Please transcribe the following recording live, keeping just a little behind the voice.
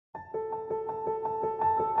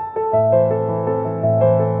For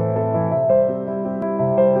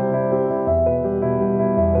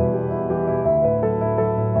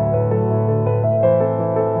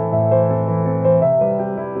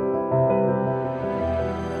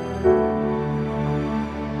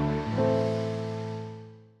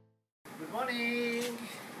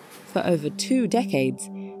over 2 decades,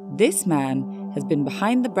 this man has been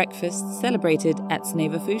behind the breakfast celebrated at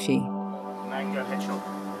Soneva Fushi. Mango hedgehog.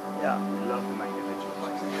 Yeah, I love the mango hedgehog.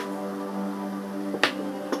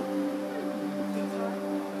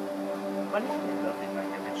 Lovely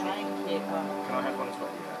mango hedgehog. Thank you. Can I have one as well?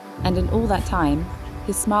 Yeah. And in all that time,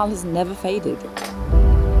 his smile has never faded. Thank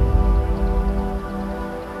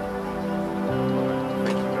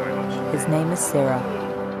you very much. His name is Sira.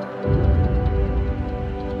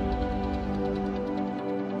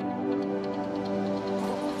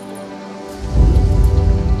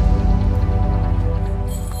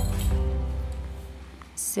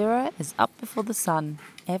 Sira is up before the sun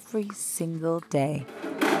every single day.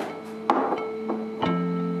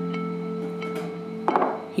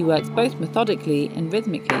 He works both methodically and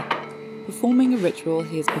rhythmically, performing a ritual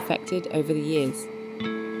he has perfected over the years.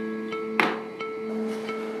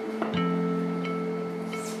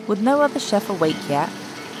 With no other chef awake yet,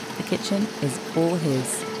 the kitchen is all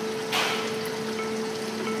his.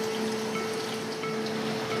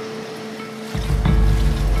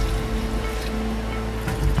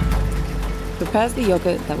 Prepares the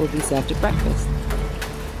yogurt that will be served at breakfast.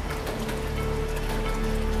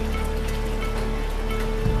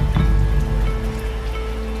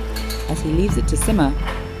 As he leaves it to simmer,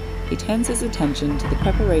 he turns his attention to the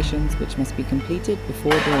preparations which must be completed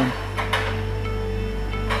before dawn.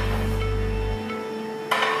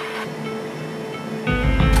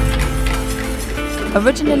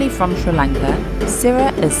 Originally from Sri Lanka,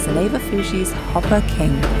 Sira is Soneva Fushi's hopper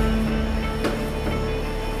king.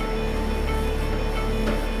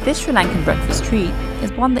 This Sri Lankan breakfast treat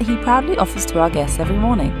is one that he proudly offers to our guests every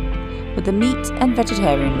morning, with the meat and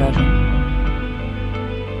vegetarian version.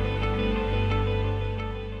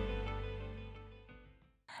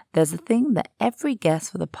 There's a thing that every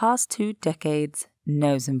guest for the past 2 decades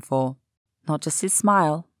knows him for. Not just his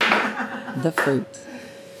smile, the fruit.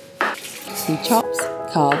 He chops,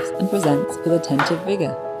 carves and presents with attentive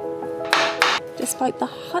vigour. Despite the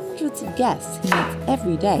hundreds of guests he meets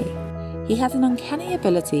every day, he has an uncanny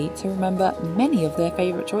ability to remember many of their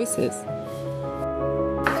favourite choices.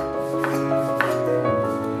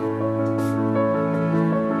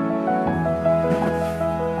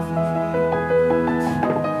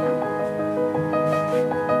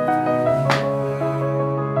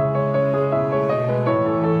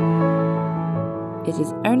 It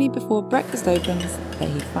is only before breakfast opens that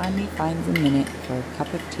he finally finds a minute for a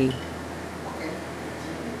cup of tea.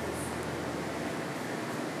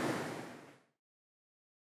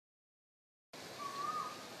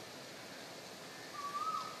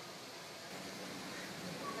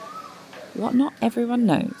 What not everyone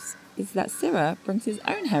knows is that Sira brings his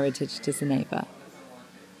own heritage to Soneva.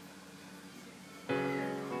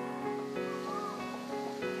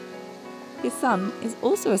 His son is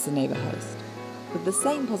also a Soneva host, with the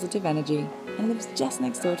same positive energy, and lives just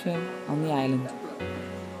next door to him on the island.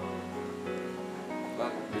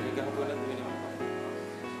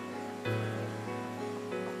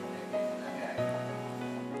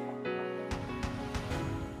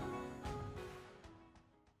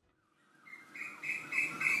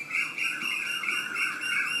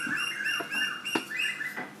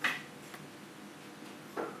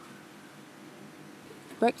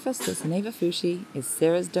 Breakfast at Soneva Fushi is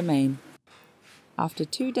Sira's domain. After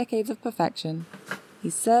 2 decades of perfection,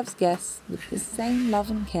 he serves guests with the same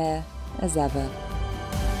love and care as ever.